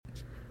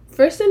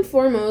First and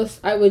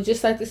foremost, I would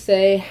just like to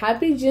say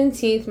happy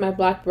Juneteenth, my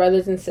Black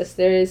brothers and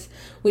sisters.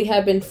 We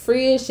have been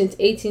free since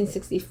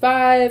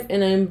 1865,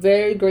 and I'm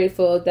very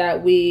grateful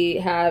that we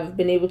have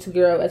been able to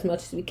grow as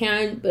much as we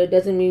can, but it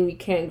doesn't mean we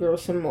can't grow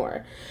some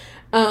more.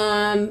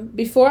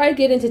 Before I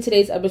get into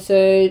today's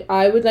episode,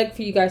 I would like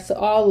for you guys to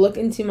all look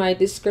into my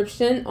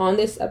description on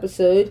this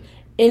episode.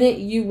 In it,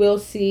 you will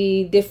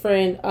see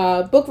different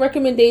book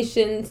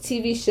recommendations,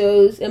 TV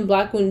shows, and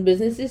Black-owned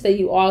businesses that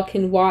you all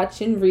can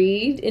watch and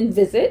read and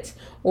visit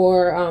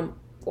or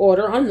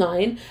order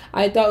online.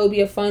 I thought it would be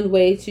a fun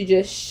way to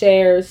just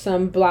share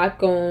some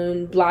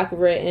Black-owned,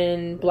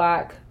 Black-written,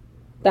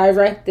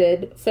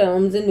 Black-directed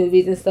films and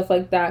movies and stuff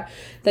like that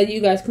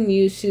you guys can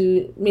use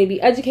to maybe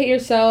educate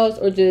yourselves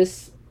or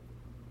just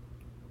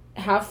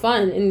have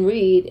fun and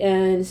read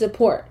and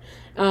support.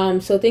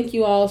 So thank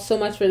you all so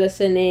much for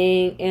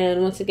listening,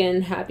 and once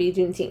again, happy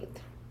Juneteenth.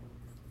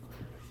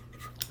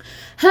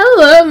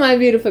 Hello, my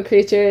beautiful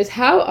creatures.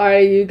 How are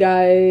you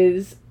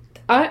guys?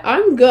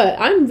 I'm good.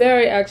 I'm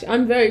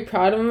very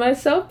proud of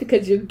myself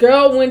because your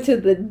girl went to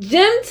the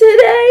gym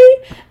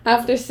today.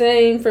 After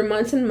saying for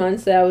months and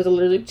months that I was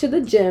allergic to the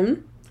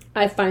gym,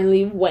 I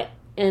finally went.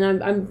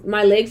 And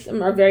my legs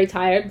are very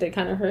tired. They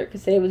kind of hurt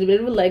because it was a bit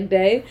of a leg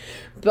day.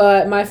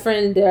 But my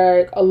friend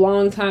Derek, a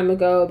long time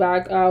ago,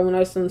 back when I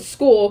was in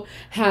school,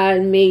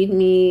 had made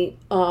me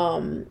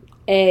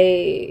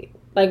a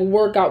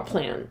workout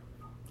plan.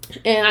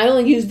 And I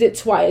only used it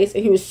twice.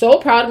 And he was so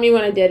proud of me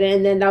when I did it.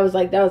 And then that was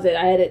it.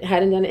 I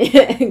hadn't done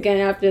it again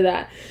after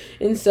that.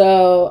 And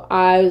so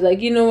I was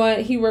like, you know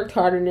what? He worked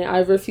hard on it. I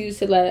refused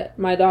to let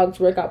my dog's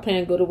workout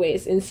plan go to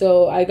waste. And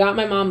so I got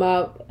my mom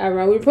up. We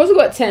were supposed to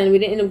go at 10. We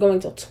didn't end up going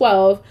until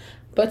 12.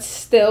 But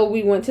still,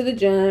 we went to the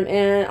gym.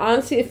 And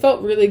honestly, it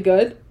felt really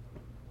good.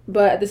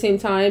 But at the same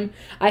time,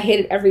 I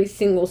hated every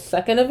single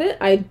second of it.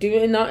 I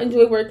do not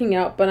enjoy working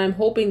out, but I'm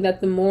hoping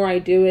that the more I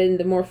do it and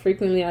the more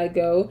frequently I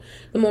go,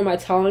 the more my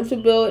tolerance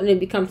will build, and it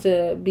becomes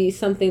to be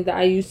something that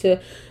I use to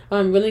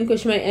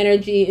relinquish my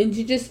energy and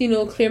to just,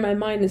 clear my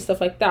mind and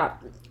stuff like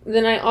that.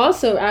 Then I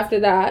also, after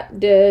that,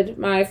 did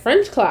my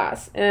French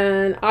class,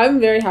 and I'm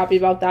very happy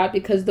about that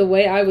because the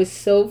way I was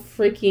so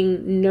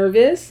freaking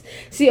nervous.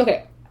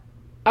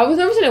 I was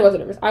nervous and I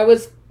wasn't nervous. I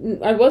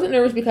wasn't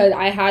nervous because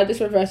I had this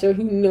professor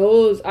who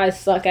knows I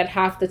suck at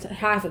half the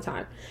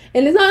time.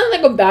 And it's not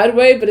in a bad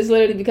way, but it's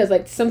literally because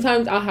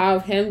sometimes I'll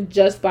have him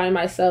just by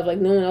myself,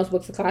 no one else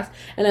books the class.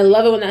 And I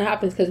love it when that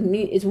happens because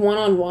it's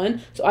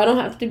one-on-one. So I don't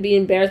have to be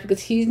embarrassed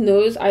because he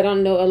knows I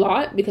don't know a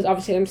lot because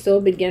obviously I'm still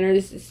a beginner.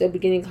 This is still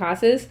beginning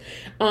classes.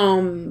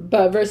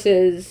 But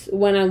versus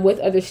when I'm with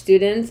other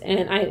students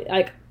and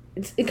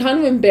it's kind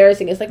of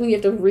embarrassing. It's like when you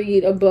have to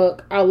read a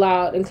book out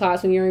loud in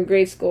class when you're in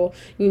grade school.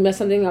 You mess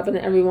something up and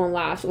then everyone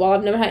laughs. While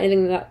I've never had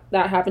anything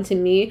that happen to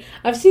me,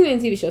 I've seen it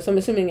in TV shows, so I'm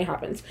assuming it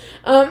happens.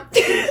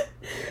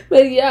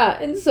 But yeah,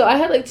 and so I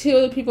had 2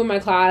 other people in my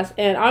class,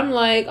 and I'm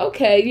like,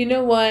 okay, you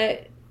know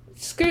what?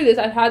 Screw this.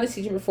 I've had this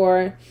teacher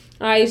before.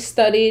 I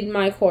studied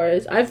my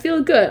course. I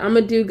feel good. I'm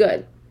gonna do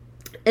good.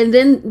 And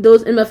then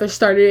those MFers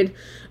started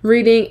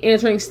reading,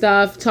 answering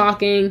stuff,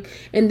 talking,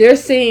 and they're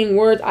saying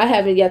words I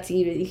haven't yet to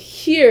even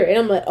hear. And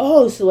I'm like,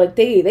 oh, so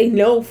they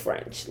know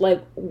French.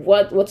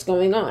 What's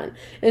going on?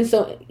 And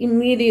so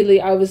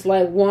immediately I was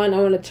like, one,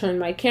 I want to turn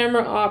my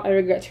camera off. I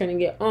regret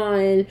turning it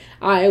on.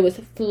 I was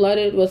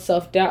flooded with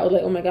self-doubt. I was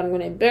like, oh my God, I'm going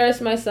to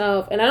embarrass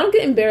myself. And I don't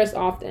get embarrassed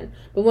often.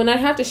 But when I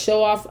have to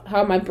show off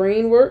how my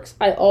brain works,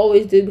 I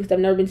always do because I've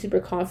never been super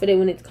confident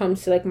when it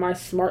comes to my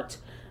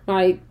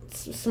smartability.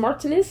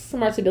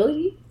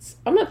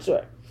 I'm not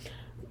sure.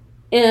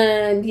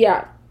 And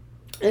yeah,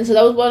 and so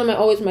that was one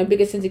of my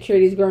biggest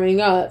insecurities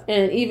growing up.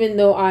 And even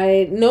though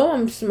I know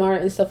I'm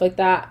smart and stuff like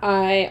that,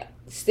 I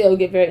still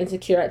get very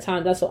insecure at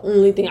times. That's the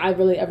only thing I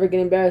really ever get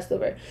embarrassed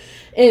over.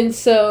 And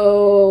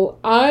so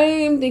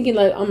I'm thinking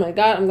oh my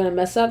God, I'm gonna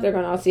mess up. They're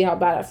gonna all see how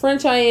bad at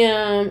French I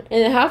am. And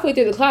then halfway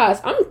through the class,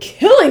 I'm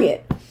killing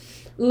it.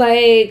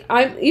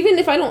 I'm even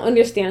if I don't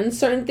understand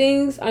certain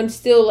things, I'm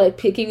still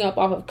picking up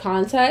off of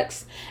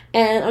context,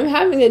 and I'm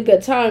having a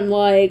good time.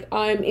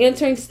 I'm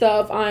answering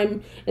stuff.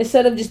 I'm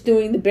instead of just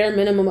doing the bare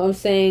minimum of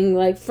saying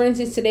for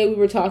instance, today we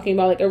were talking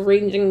about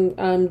arranging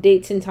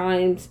dates and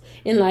times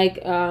and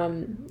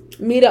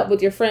meet up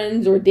with your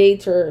friends or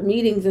dates or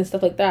meetings and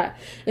stuff like that.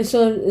 And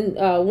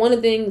so one of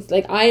the things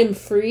I am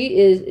free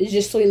is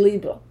je suis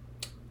libre.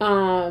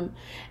 And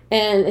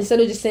instead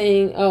of just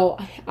saying, oh,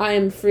 I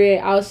am free,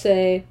 I'll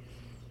say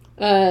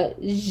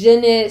je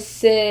ne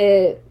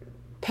sais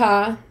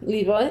pas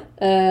libre.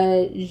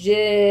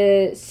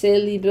 Je sais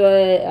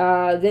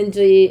libre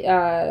vendredi.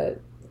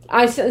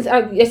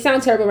 It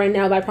sounds terrible right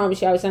now, but I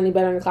promise you I was sounding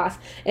better in the class.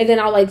 And then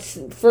I'll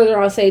further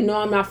I'll say, no,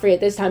 I'm not free at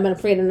this time, but I'm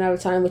free at another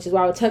time, which is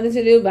what I was attempting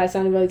to do, but I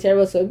sounded really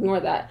terrible, so ignore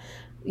that.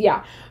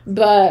 Yeah,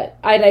 but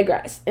I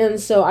digress. And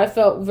so I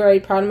felt very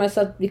proud of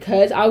myself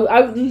because I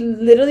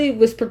literally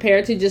was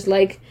prepared to just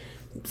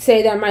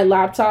say that my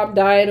laptop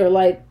died or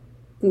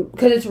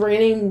because it's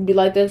raining, be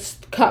like this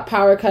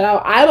power cut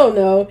out, I don't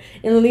know,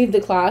 and leave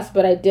the class,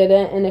 but I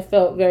didn't, and it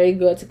felt very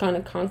good to kind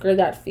of conquer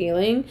that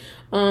feeling.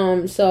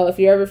 So if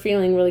you're ever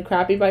feeling really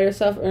crappy by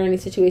yourself or any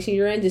situation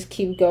you're in, just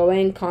keep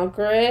going,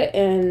 conquer it,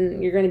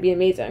 and you're going to be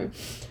amazing.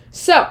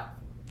 So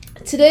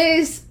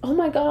today's, oh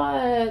my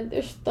god,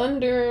 there's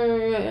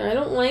thunder. I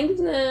don't like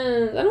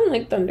this. I don't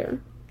like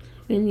thunder.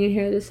 When you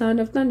hear the sound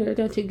of thunder,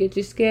 don't you get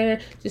you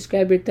scared. Just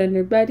grab your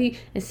thunder buddy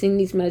and sing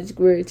these magic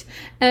words.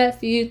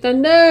 F you,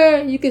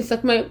 thunder. You can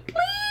suck my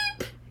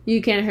bleep.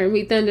 You can't hurt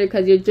me, thunder,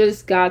 because you're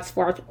just God's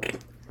fault.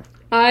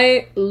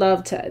 I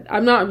love Ted.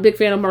 I'm not a big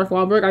fan of Mark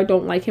Wahlberg. I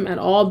don't like him at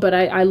all, but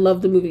I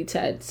love the movie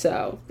Ted.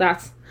 So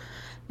that's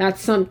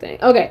something.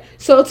 Okay,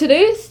 so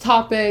today's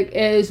topic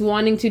is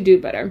wanting to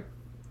do better.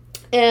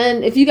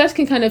 And if you guys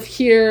can kind of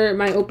hear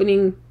my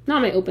opening,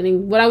 not my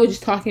opening, what I was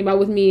just talking about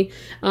with me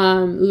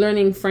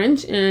learning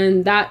French,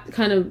 and that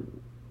kind of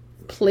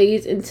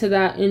plays into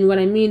that. And what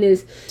I mean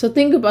is, so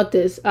think about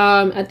this.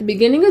 At the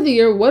beginning of the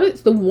year, what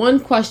is the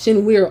one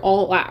question we are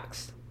all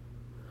asked?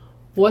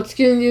 What's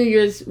your New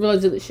Year's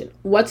resolution?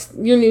 What's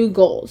your new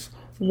goals?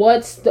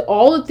 What's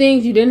all the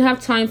things you didn't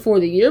have time for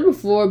the year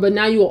before, but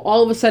now you will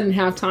all of a sudden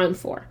have time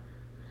for?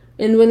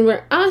 And when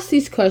we're asked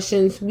these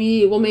questions,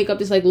 we will make up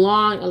this like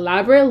long,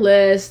 elaborate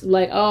list,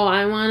 like, oh,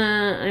 I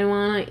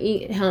wanna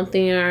eat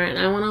healthier, and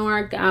I wanna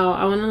work out,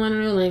 I wanna learn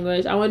a new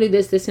language, I wanna do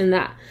this, and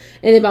that.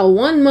 And about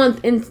 1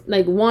 month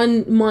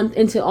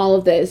into all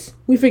of this,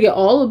 we forget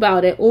all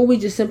about it, or we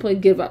just simply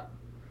give up.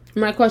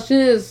 My question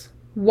is,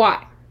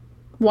 why?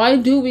 Why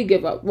do we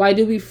give up? Why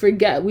do we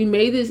forget? We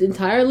made this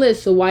entire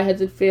list, so why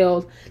has it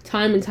failed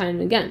time and time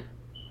again?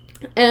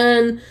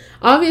 And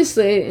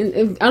obviously,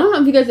 and I don't know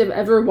if you guys have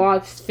ever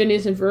watched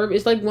Phineas and Ferb.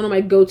 It's like one of my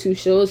go-to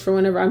shows for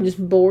whenever I'm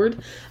just bored.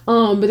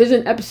 But there's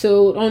an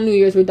episode on New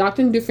Year's where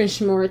Dr.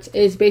 Doofenshmirtz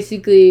is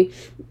basically,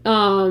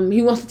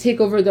 he wants to take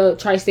over the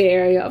tri-state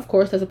area, of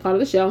course, that's a part of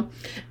the show.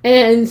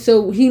 And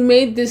so he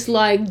made this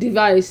like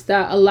device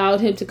that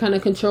allowed him to kind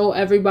of control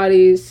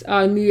everybody's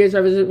New Year's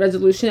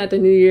resolution at the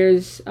New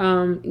Year's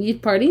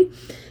Eve party.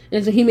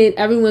 And so he made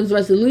everyone's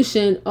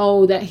resolution,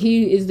 that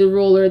he is the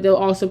ruler, they'll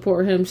all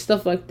support him,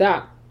 stuff like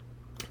that.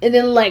 And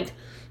then like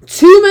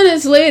 2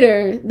 minutes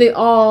later, they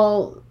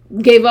all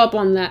gave up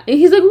on that. And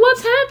he's like,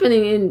 what's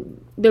happening?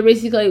 And they're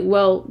basically like,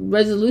 well,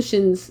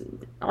 resolutions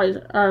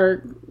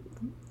are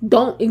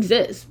don't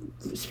exist,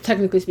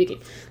 technically speaking.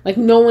 Like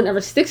no one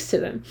ever sticks to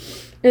them.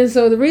 And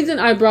so the reason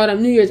I brought up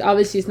New Year's,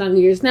 obviously it's not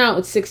New Year's now,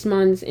 it's 6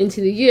 months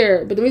into the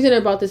year. But the reason I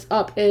brought this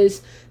up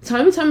is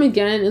time and time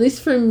again, at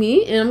least for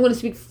me, and I'm going to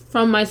speak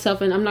from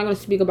myself, and I'm not going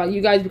to speak about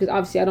you guys because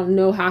obviously I don't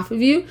know half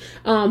of you.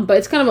 But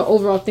it's kind of an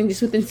overall thing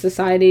just within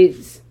society,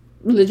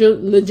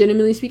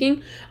 legitimately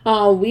speaking.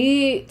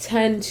 We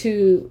tend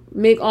to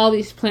make all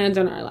these plans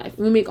in our life.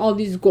 We make all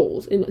these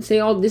goals and say,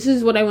 this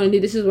is what I want to do.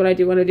 This is what I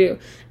do want to do.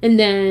 And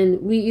then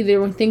we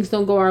either, when things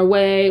don't go our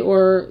way,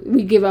 or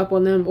we give up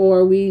on them,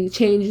 or we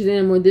change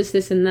them, or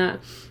this, and that.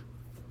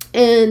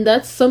 And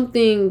that's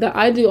something that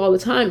I do all the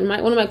time. And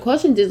one of my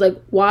questions is like,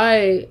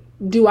 why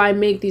do I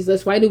make these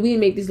lists? Why do we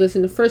make these lists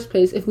in the first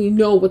place if we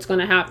know what's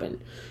going to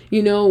happen?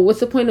 What's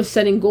the point of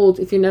setting goals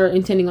if you're never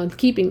intending on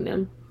keeping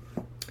them?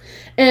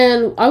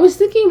 And I was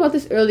thinking about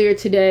this earlier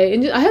today,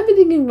 and I have been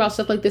thinking about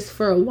stuff like this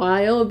for a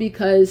while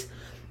because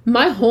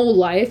my whole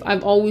life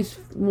I've always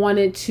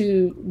wanted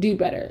to do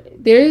better.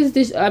 There is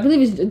this, I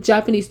believe it's a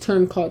Japanese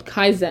term called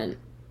Kaizen,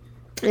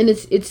 and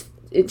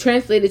it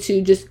translated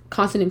to just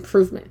constant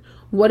improvement.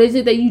 What is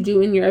it that you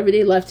do in your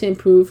everyday life to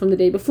improve from the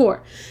day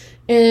before?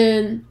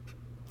 And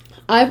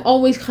I've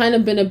always kind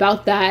of been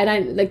about that,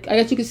 and I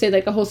guess you could say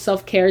like a whole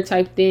self-care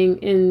type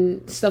thing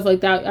and stuff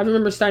like that. I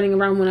remember starting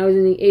around when I was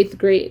in the 8th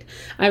grade.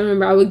 I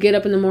remember I would get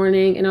up in the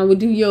morning and I would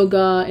do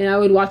yoga, and I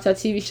would watch that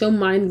TV show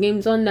Mind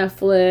Games on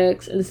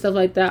Netflix and stuff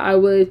like that. I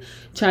would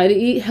try to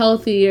eat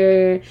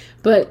healthier,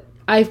 but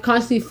I've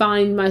constantly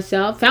found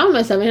myself,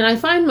 and I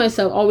find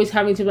myself always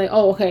having to be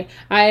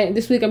like,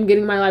 this week I'm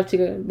getting my life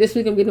together. This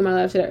week I'm getting my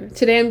life together.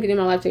 Today I'm getting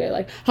my life together.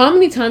 Like, how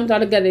many times do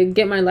I gotta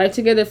get my life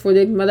together for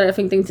the mother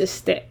effing thing to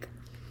stick?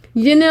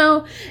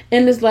 And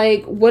it's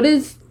like, what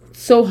is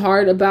so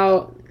hard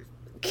about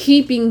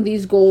keeping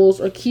these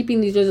goals or keeping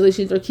these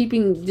resolutions or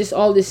keeping just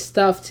all this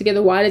stuff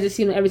together? Why does it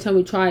seem like every time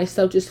we try,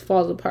 stuff just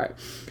falls apart?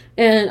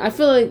 And I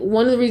feel like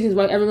one of the reasons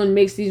why everyone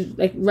makes these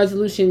like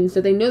resolutions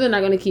that they know they're not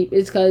going to keep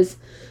is because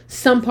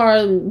some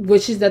part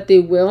wishes that they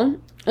will.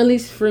 At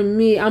least for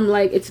me, I'm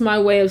like, it's my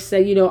way of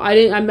saying,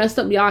 I messed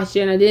up last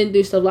year and I didn't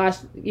do stuff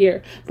last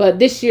year, but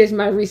this year's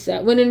my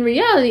reset. When in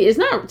reality, it's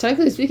not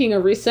technically speaking a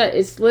reset.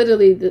 It's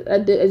literally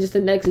just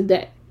the next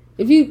day.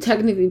 If you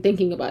technically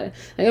thinking about it,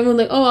 like everyone's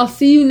like, I'll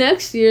see you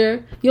next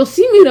year. You'll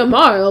see me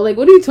tomorrow. Like,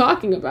 what are you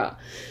talking about?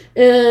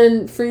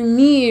 And for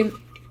me,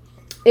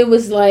 it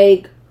was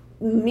like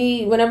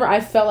whenever I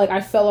felt like I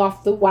fell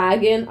off the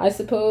wagon, I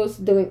suppose,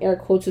 doing air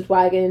quotes with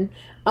wagon,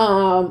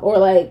 or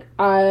like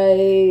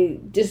I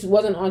just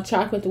wasn't on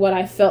track with what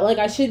I felt like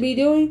I should be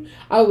doing,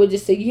 I would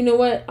just say, you know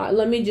what,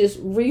 let me just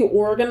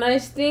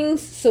reorganize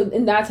things. So,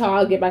 and that's how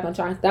I'll get back on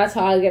track. That's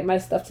how I get my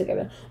stuff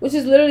together, which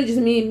is literally just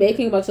me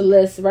making a bunch of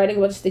lists, writing a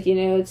bunch of sticky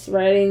notes,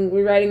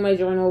 rewriting my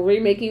journal,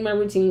 remaking my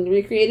routine,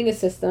 recreating a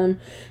system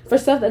for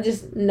stuff that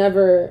just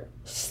never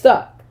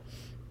stuck.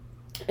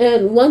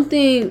 And one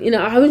thing,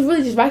 I was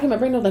really just racking my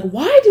brain. I was like,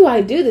 why do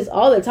I do this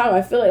all the time?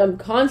 I feel like I'm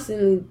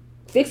constantly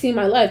fixing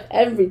my life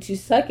every 2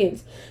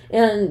 seconds.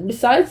 And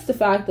besides the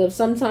fact that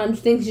sometimes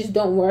things just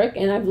don't work,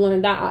 and I've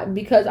learned that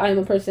because I'm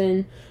a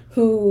person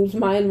whose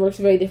mind works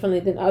very differently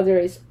than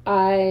others,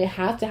 I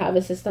have to have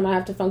a system. I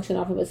have to function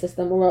off of a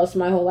system, or else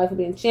my whole life will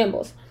be in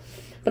shambles.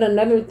 But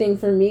another thing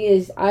for me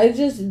is I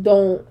just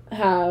don't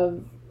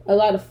have a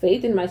lot of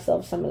faith in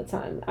myself some of the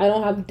time. I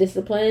don't have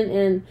discipline,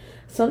 and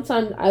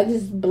sometimes I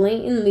just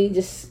blatantly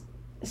just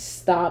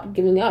stop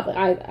giving up.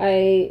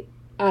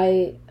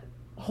 I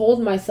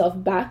hold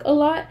myself back a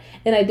lot,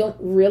 and I don't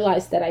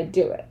realize that I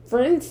do it.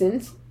 For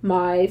instance,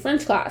 my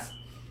French class.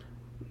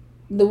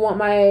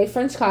 My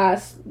French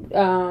class,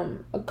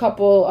 a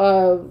couple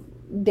of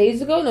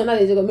days ago, no, not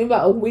days ago, maybe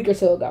about a week or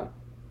so ago,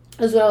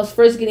 as when I was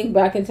first getting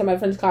back into my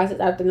French classes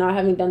after not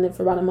having done it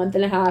for about a month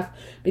and a half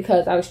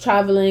because I was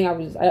traveling, I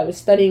was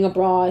studying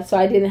abroad, so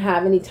I didn't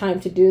have any time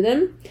to do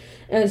them.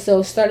 And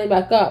so starting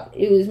back up,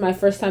 it was my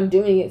first time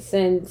doing it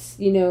since,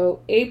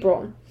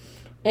 April.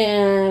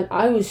 And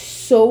I was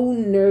so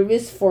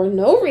nervous for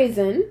no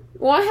reason.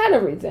 Well, I had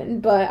a reason,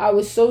 but I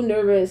was so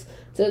nervous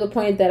to the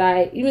point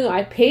that even though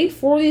I paid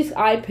for these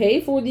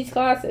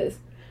classes,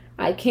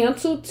 I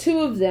canceled 2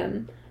 of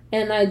them,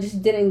 and I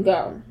just didn't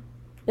go.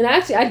 And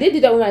actually, I did do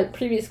that with my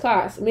previous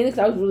class. Mainly because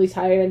I was really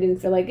tired. I didn't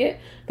feel like it.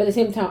 But at the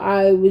same time,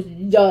 I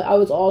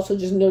was also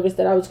just nervous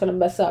that I was going to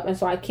mess up. And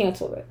so I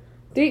canceled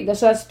it.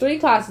 So that's 3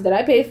 classes that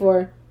I paid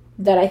for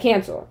that I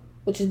canceled.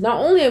 Which is not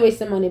only a waste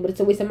of money, but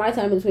it's a waste of my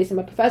time and it's a waste of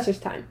my professor's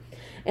time.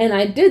 And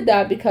I did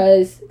that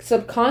because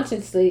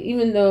subconsciously,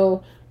 even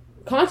though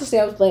consciously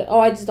I was like, oh,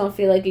 I just don't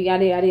feel like it,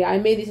 yada, yada, yada. I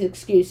made this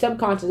excuse.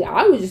 Subconsciously,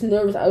 I was just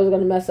nervous I was going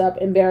to mess up,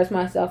 embarrass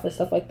myself, and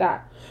stuff like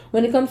that.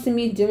 When it comes to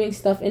me doing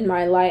stuff in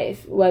my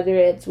life, whether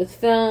it's with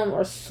film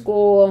or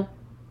school,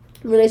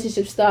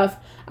 relationship stuff,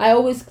 I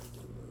always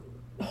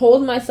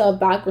hold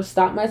myself back or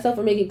stop myself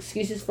or make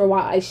excuses for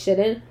why I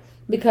shouldn't.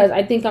 Because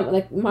I think I'm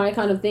like, my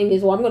kind of thing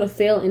is, well, I'm going to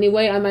fail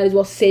anyway. I might as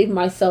well save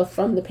myself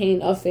from the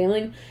pain of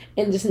failing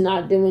and just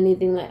not do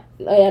anything like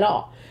at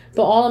all.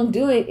 But all I'm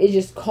doing is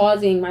just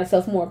causing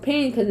myself more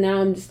pain because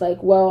now I'm just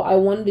like, well, I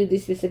want to do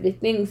these specific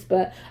things,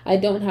 but I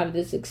don't have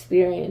this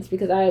experience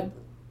because I've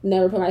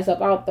never put myself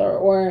out there,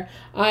 or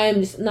I'm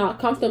just not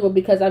comfortable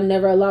because I've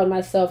never allowed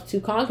myself to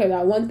conquer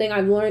that. One thing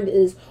I've learned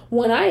is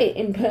when I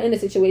am put in a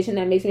situation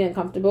that makes me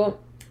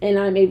uncomfortable and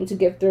I'm able to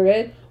get through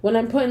it, when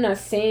I'm put in that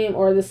same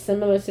or the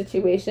similar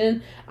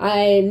situation,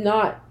 I'm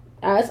not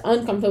as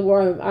uncomfortable,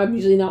 or I'm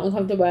usually not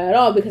uncomfortable at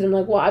all because I'm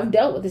like, well, I've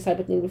dealt with this type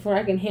of thing before,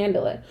 I can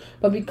handle it.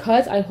 But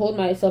because I hold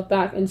myself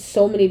back in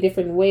so many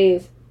different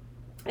ways,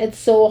 it's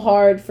so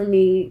hard for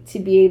me to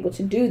be able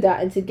to do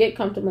that and to get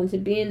comfortable and to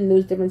be in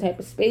those different type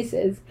of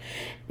spaces.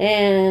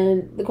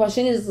 And the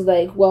question is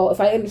like, well,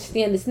 if I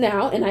understand this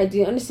now, and I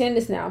do understand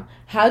this now,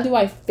 how do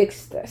I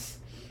fix this?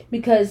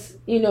 Because,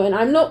 and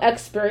I'm no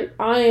expert.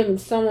 I am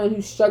someone who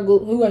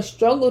has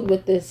struggled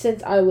with this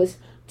since I was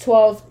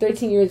 12,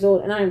 13 years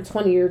old, and I am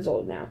 20 years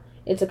old now.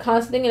 It's a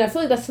constant thing, and I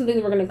feel like that's something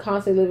that we're going to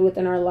constantly live with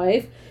in our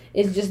life,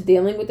 is just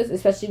dealing with this,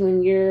 especially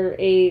when you're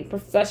a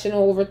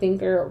professional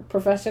overthinker,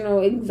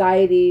 professional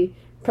anxiety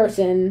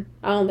person.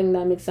 I don't think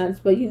that makes sense,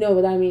 but you know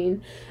what I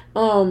mean.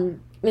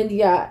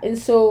 And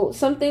so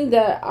something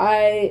that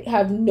I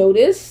have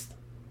noticed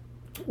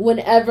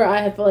whenever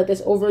I have felt like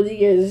this over the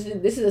years,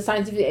 this is a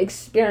scientific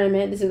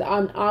experiment, this is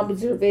an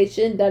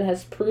observation that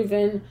has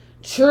proven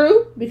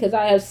true because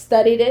I have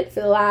studied it for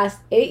the last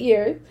 8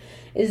 years,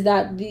 is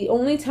that the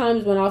only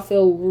times when I'll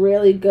feel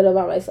really good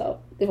about myself,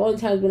 the only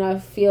times when I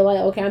feel like,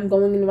 okay, I'm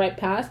going in the right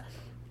path,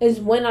 is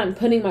when I'm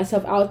putting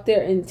myself out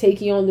there and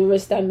taking on the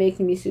risks that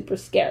make me super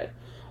scared.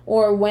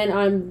 Or when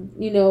I'm,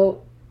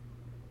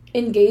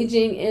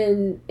 engaging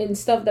in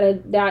stuff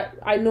that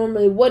I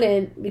normally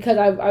wouldn't, because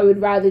I would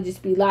rather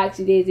just be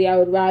laxy-daisy. I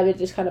would rather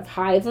just kind of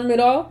hide from it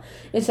all.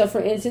 And so, for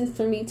instance,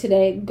 for me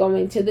today,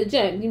 going to the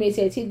gym, you may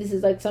say, T, this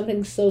is like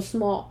something so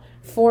small.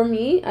 For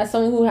me, as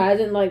someone who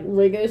hasn't like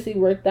rigorously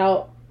worked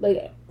out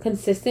like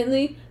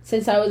consistently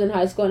since I was in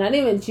high school, and I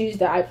didn't even choose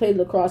that. I played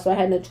lacrosse, so I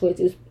had no choice.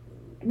 It was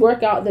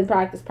workout, then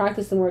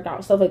practice and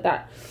workout, stuff like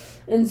that.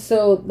 And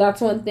so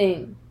that's one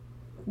thing.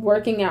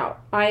 Working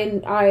out,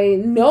 I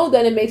know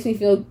that it makes me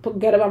feel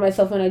good about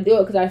myself when I do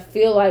it, because I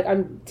feel like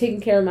I'm taking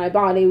care of my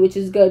body, which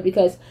is good,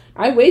 because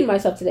I weighed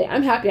myself today.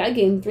 I'm happy. I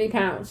gained 3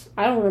 pounds.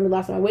 I don't remember the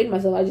last time I weighed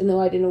myself. I just know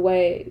I didn't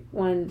weigh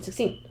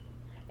 116.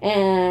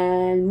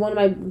 And one of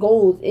my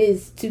goals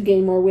is to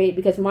gain more weight,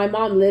 because my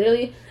mom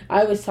literally,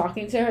 I was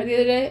talking to her the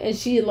other day, and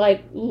she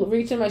like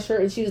reached in my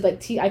shirt and she was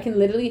like, T, I can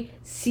literally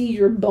see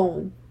your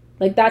bone.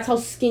 Like, that's how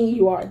skinny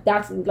you are.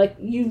 That's like,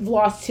 you've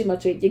lost too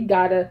much weight. You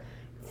gotta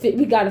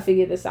we got to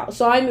figure this out.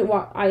 So I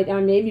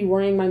may be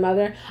worrying my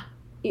mother.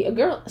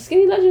 Girl,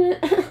 skinny legend.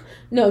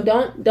 No,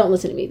 don't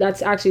listen to me.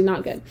 That's actually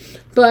not good.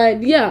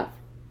 But yeah.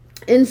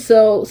 And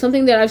so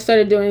something that I've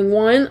started doing,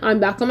 one, I'm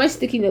back on my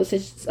sticky note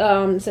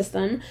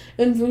system.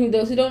 And for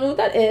those who don't know what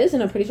that is,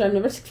 and I'm pretty sure I've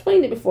never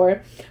explained it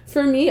before,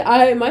 for me,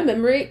 my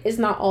memory is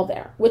not all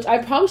there. Which I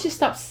probably should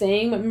stop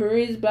saying my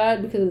memory is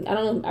bad, because I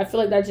don't know, I feel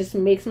like that just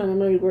makes my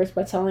memory worse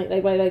by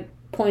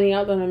pointing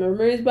out that my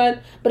memory is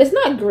bad, but it's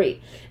not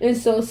great. And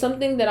so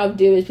something that I'll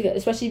do is,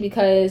 especially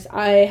because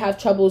I have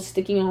trouble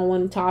sticking on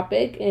one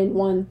topic and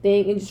one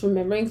thing and just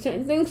remembering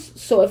certain things.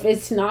 So if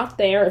it's not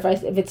there, if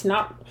it's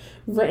not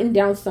written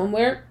down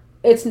somewhere,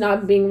 it's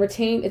not being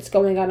retained, it's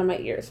going out of my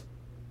ears.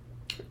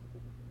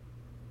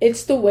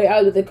 It's the way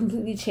I would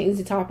completely change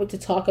the topic to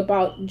talk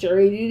about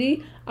jury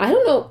duty. I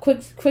don't know,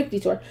 quick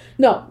detour.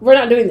 No, we're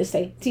not doing this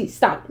today.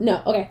 Stop.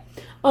 No, okay.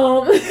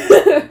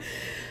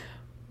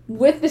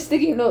 With the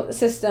sticky note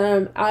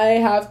system, I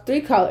have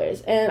 3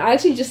 colors, and I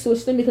actually just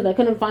switched them because I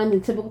couldn't find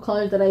the typical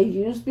colors that I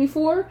used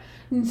before.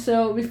 And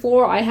so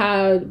before I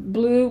had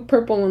blue,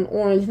 purple, and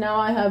orange. Now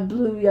I have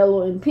blue,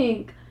 yellow, and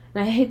pink.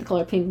 And I hate the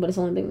color pink, but it's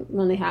the only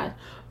one they had.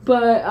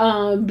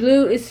 But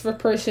blue is for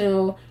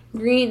personal,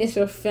 green is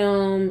for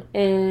film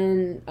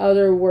and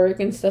other work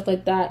and stuff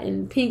like that,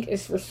 and pink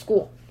is for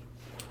school.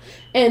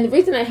 And the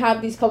reason I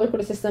have these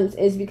color-coded systems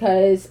is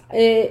because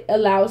it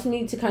allows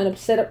me to kind of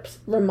set up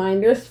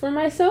reminders for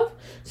myself.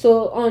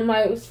 So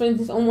for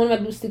instance, on one of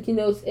my blue sticky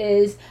notes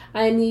is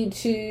I need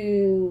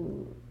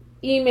to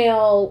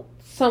email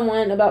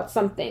someone about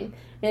something.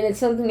 And it's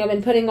something I've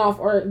been putting off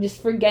or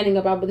just forgetting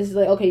about. But this is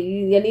like, okay,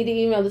 you need to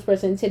email this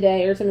person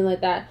today or something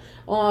like that.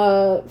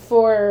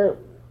 For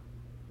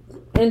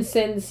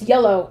instance,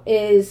 yellow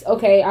is,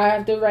 okay, I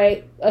have to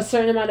write a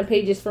certain amount of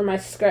pages for my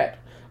script.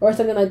 Or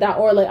something like that,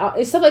 or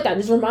it's stuff like that,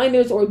 just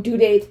reminders or due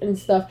dates and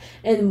stuff.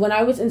 And when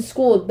I was in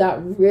school, that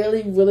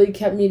really, really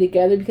kept me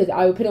together, because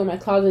I would put it on my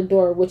closet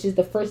door, which is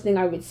the first thing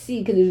I would see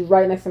because it was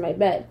right next to my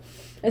bed.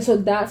 And so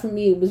that for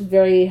me was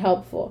very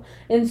helpful.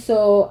 And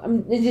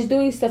so just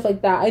doing stuff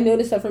like that, I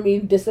noticed that for me,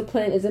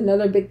 discipline is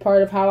another big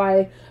part of how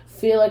I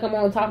feel like I'm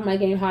on top of my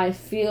game, how I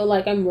feel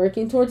like I'm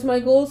working towards my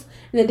goals.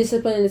 And then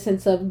discipline in the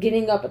sense of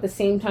getting up at the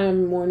same time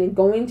in the morning,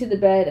 going to the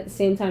bed at the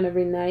same time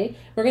every night.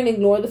 We're going to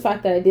ignore the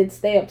fact that I did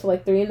stay up till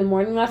like 3 a.m.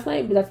 last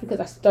night, but that's because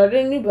I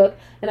started a new book,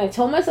 and I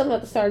told myself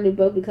not to start a new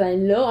book because I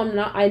know I'm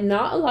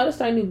not allowed to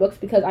start new books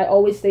because I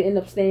always end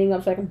up staying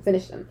up so I can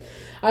finish them.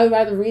 I would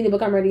rather read a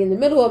book I'm already in the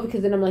middle of,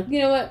 because then I'm like, you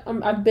know what,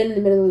 I've been in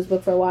the middle of this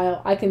book for a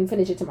while, I can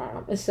finish it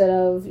tomorrow. Instead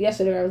of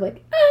yesterday I was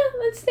like,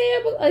 let's stay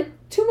up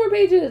like 2 more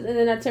pages, and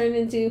then that turned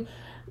into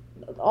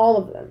all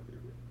of them,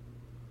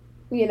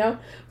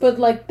 but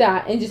like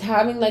that, and just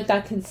having like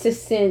that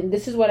consistent,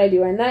 this is what I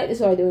do at night, this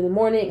is what I do in the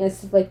morning, and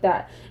stuff like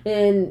that.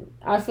 And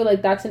I feel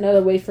like that's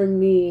another way for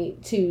me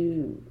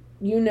to,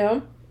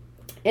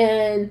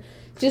 and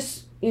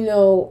just,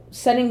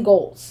 setting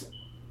goals.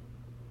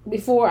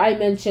 Before I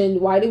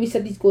mentioned, why do we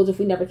set these goals if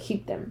we never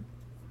keep them?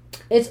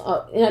 And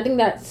I think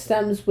that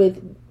stems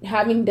with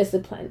having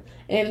discipline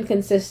and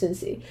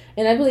consistency.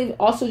 And I believe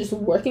also just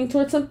working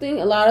towards something.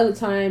 A lot of the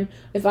time,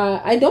 if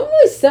I don't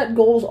really set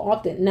goals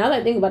often. Now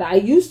that I think about it, I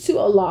used to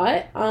a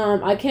lot.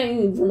 I can't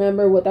even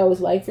remember what that was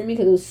like for me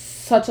because it was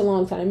such a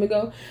long time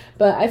ago.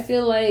 But I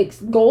feel like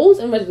goals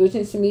and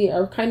resolutions to me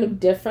are kind of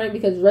different,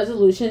 because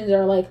resolutions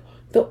are like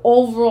the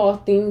overall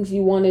things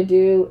you want to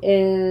do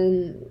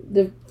in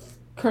the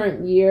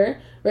current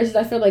year, versus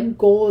I feel like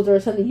goals are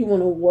something you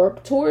want to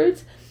work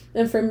towards.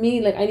 And for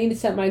me, like, I need to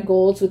set my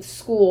goals with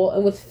school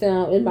and with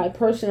film and my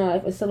personal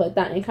life and stuff like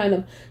that. And kind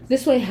of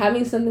this way,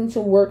 having something to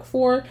work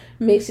for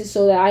makes it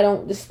so that I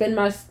don't just spend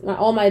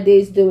all my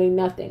days doing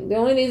nothing. The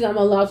only days I'm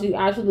allowed to do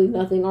absolutely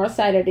nothing are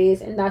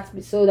Saturdays, and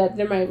that's so that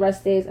they're my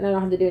rest days and I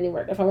don't have to do any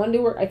work. If I want to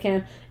do work, I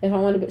can. If I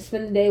want to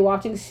spend the day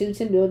watching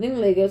Suits and building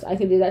Legos, I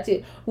can do that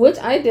too. Which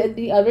I did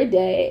the other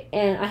day,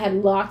 and I had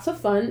lots of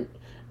fun.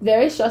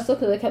 Very stressful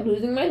because I kept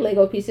losing my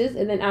Lego pieces.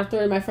 And then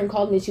after, my friend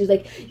called me, she was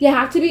like, you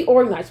have to be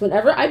organized.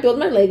 Whenever I build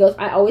my Legos,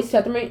 I always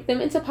separate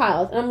them into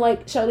piles. And I'm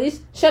like,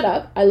 Charlize, shut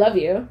up. I love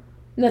you.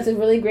 And that's a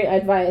really great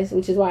advice,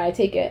 which is why I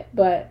take it.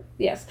 But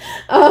yes.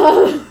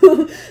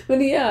 But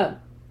yeah.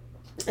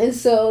 And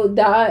so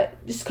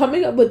that, just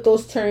coming up with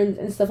those terms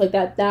and stuff like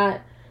that,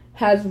 that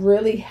has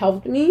really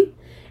helped me.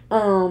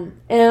 And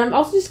I'm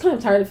also just kind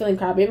of tired of feeling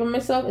crappy about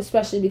myself,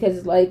 especially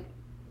because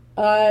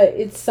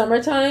it's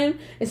summertime,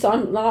 and so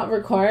I'm not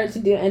required to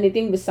do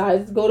anything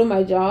besides go to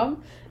my job.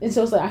 And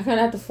so it's like I kind of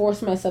have to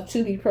force myself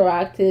to be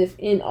proactive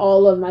in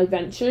all of my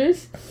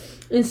ventures.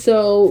 And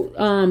so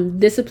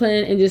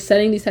discipline and just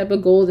setting these type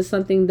of goals is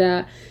something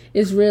that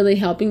is really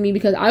helping me,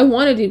 because I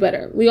want to do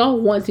better. We all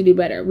want to do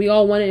better. We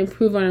all want to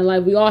improve on our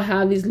life. We all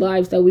have these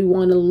lives that we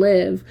want to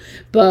live,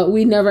 but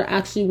we never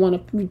actually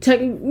want to.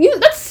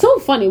 That's so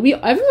funny.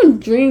 Everyone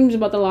dreams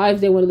about the lives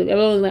they want to live.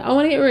 Everyone's like, I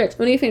want to get rich, I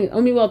want to get famous, I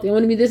want to be wealthy, I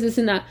want to be this,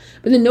 and that.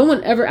 But then no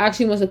one ever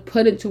actually wants to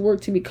put it to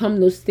work to become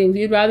those things.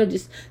 You'd rather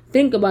just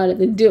think about it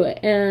than do it.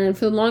 And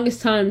for the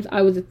longest times,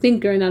 I was a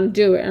thinker and not a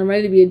doer. And I'm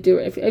ready to be a doer.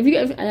 If you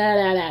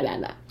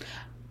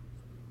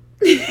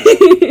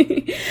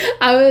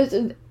I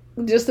was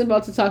just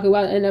about to talk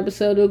about an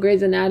episode of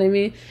Grey's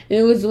Anatomy, and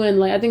it was when,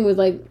 like, I think it was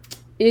like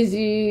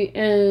Izzy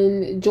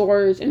and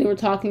George, and they were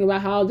talking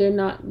about how they're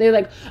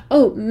like,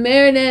 oh,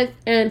 Meredith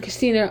and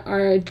Christina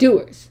are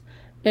doers,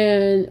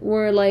 and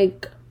we're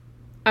like,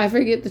 I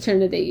forget the term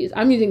that they use.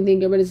 I'm using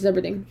thinker, but it's a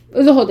separate thing. It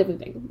was a whole different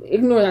thing.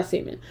 Ignore that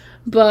statement.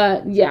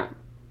 But yeah,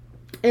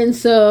 and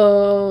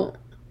so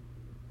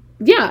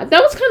yeah,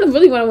 that was kind of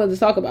really what I wanted to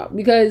talk about,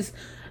 because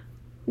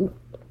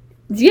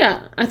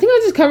yeah, I think I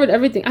just covered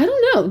everything. I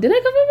don't know. Did I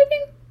cover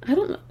everything? I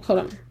don't know. Hold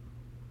on.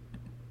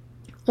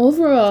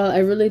 Overall, I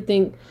really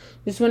think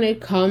just when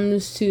it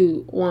comes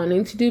to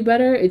wanting to do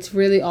better, it's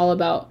really all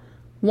about,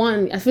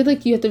 one, I feel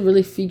like you have to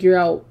really figure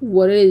out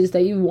what it is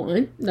that you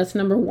want. That's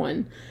number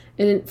one.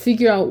 And then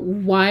figure out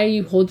why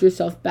you hold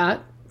yourself back.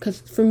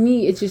 Because for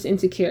me, it's just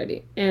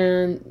insecurity.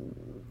 And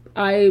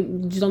I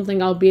just don't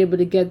think I'll be able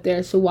to get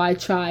there. So why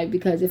try?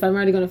 Because if I'm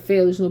already going to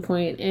fail, there's no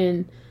point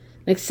in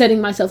like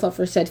setting myself up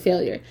for said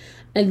failure.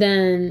 And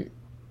then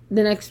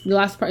the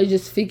last part is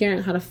just figuring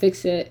out how to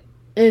fix it.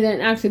 And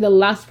then actually the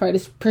last part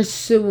is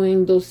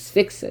pursuing those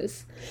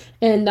fixes.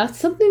 And that's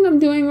something I'm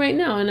doing right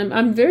now. And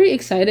I'm very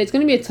excited. It's going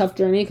to be a tough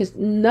journey because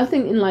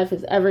nothing in life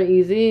is ever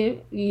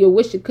easy. You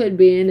wish it could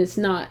be, and it's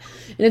not.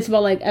 And it's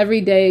about like every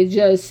day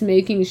just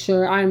making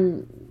sure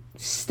I'm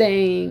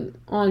staying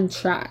on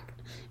track.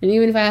 And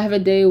even if I have a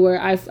day where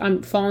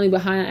I'm falling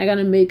behind, I got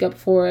to make up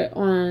for it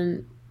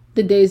on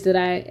the days that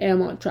I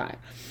am on track.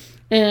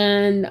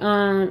 And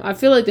I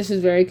feel like this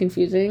is very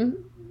confusing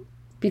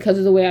because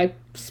of the way I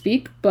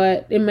speak,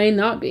 but it may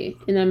not be,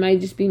 and that might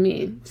just be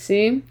me.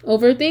 See,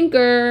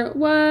 overthinker.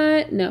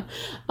 What? No.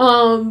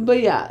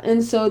 But yeah,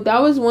 and so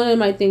that was one of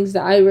my things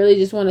that I really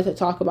just wanted to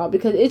talk about,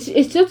 because it's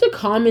just a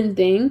common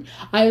thing.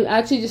 I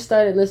actually just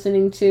started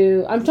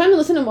I'm trying to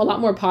listen to a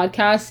lot more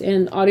podcasts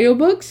and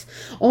audiobooks.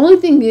 Only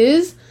thing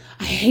is,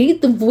 I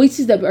hate the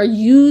voices that are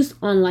used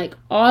on like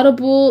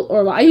Audible,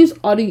 or I use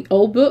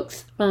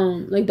audiobooks,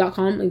 like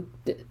 .com, like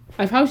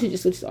I probably should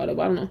just switch to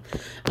Audible. I don't know.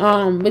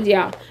 But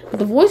yeah,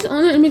 the voice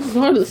on it makes it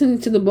hard to listen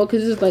to the book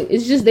because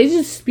they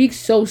just speak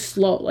so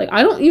slow. Like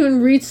I don't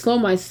even read slow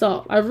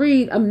myself. I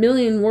read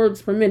 1,000,000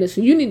 words per minute,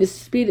 so you need to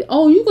speed it.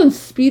 Oh, you can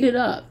speed it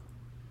up.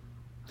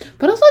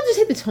 But also, I just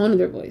hate the tone of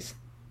their voice.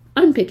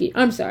 I'm picky.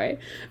 I'm sorry.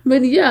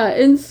 But yeah,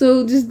 and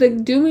so just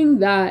like doing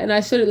that, and I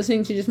started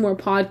listening to just more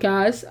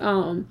podcasts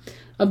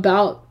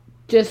about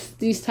just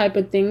these type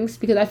of things,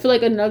 because I feel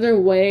like another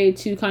way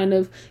to kind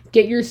of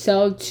get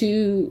yourself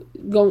to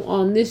go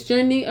on this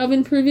journey of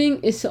improving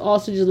is to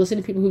also just listen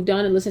to people who've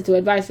done and listen to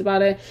advice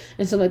about it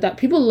and stuff like that.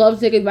 People love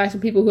to take advice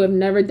from people who have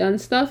never done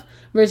stuff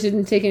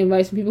versus taking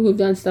advice from people who've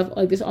done stuff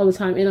like this all the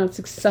time and are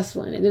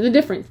successful in it. There's a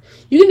difference.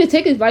 You can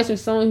take advice from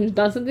someone who's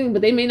done something,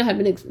 but they may not have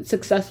been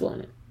successful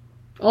in it.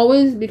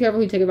 Always be careful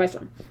who you take advice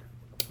from.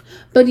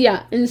 But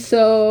yeah, and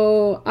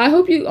so I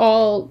hope you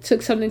all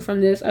took something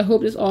from this. I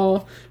hope this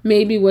all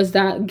maybe was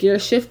that gear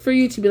shift for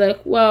you to be like,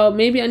 well,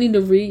 maybe I need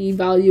to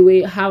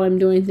reevaluate how I'm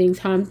doing things,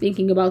 how I'm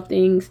thinking about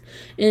things,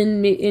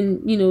 and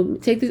you know,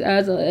 take this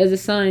as a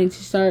sign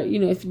to start. You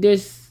know, if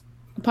there's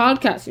a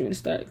podcast you're gonna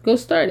start, go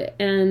start it,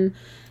 and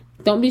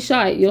don't be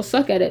shy. You'll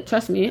suck at it.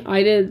 Trust me,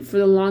 I did for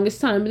the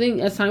longest time. But then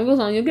as time goes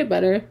on, you'll get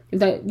better. If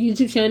that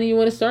YouTube channel you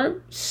want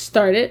to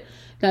start it.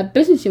 That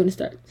business you want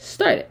to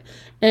start it,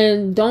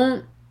 and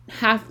don't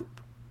half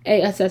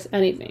assess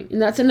anything.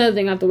 And that's another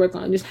thing I have to work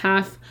on, just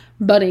half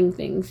butting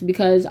things,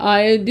 because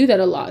I do that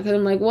a lot, because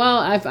I'm like,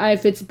 well,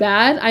 if it's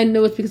bad, I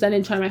know it's because I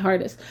didn't try my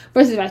hardest,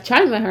 versus if I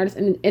tried my hardest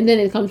and then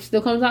it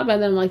still comes out, but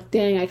then I'm like,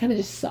 dang, I kind of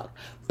just suck.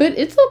 But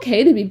it's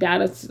okay to be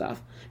bad at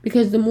stuff,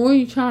 because the more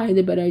you try,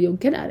 the better you'll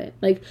get at it.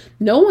 Like,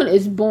 no one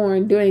is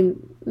born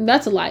doing,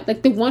 that's a lie.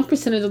 Like, the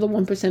 1%ers of the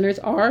 1%ers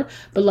are,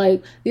 but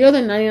like the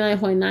other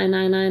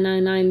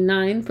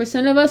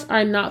 99.99999% of us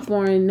are not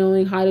born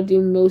knowing how to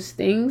do most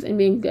things and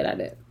being good at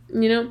it,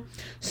 you know?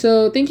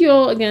 So thank you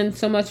all again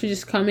so much for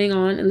just coming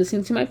on and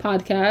listening to my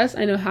podcast.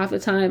 I know half the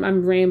time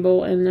I'm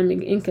ramble and I'm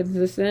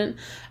inconsistent.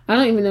 I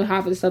don't even know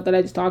half of the stuff that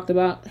I just talked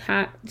about.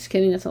 Just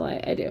kidding, that's a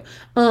lie. I do.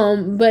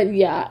 But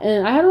yeah,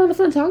 and I had a lot of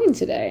fun talking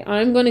today.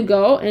 I'm gonna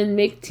go and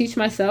teach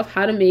myself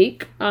how to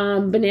make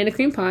banana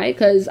cream pie,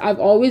 because I've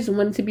always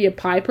wanted to be a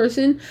pie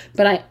person,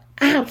 but I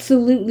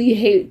absolutely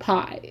hate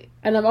pie.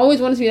 And I've always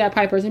wanted to be that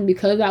pie person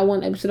because of that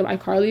one episode of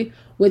iCarly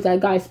with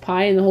that guy's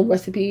pie and the whole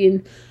recipe,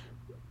 and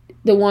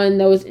the one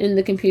that was in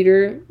the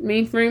computer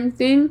mainframe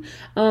thing.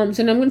 So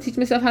now I'm going to teach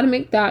myself how to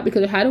make that,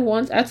 because I had it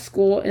once at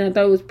school and I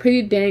thought it was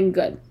pretty dang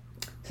good.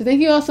 So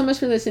thank you all so much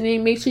for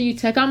listening. Make sure you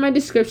check out my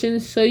description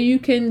so you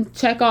can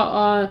check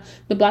out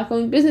the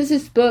Black-owned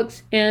businesses,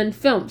 books, and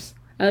films.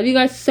 I love you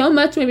guys so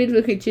much, my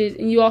beautiful creatures,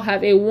 and you all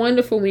have a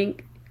wonderful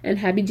week, and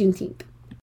happy Juneteenth.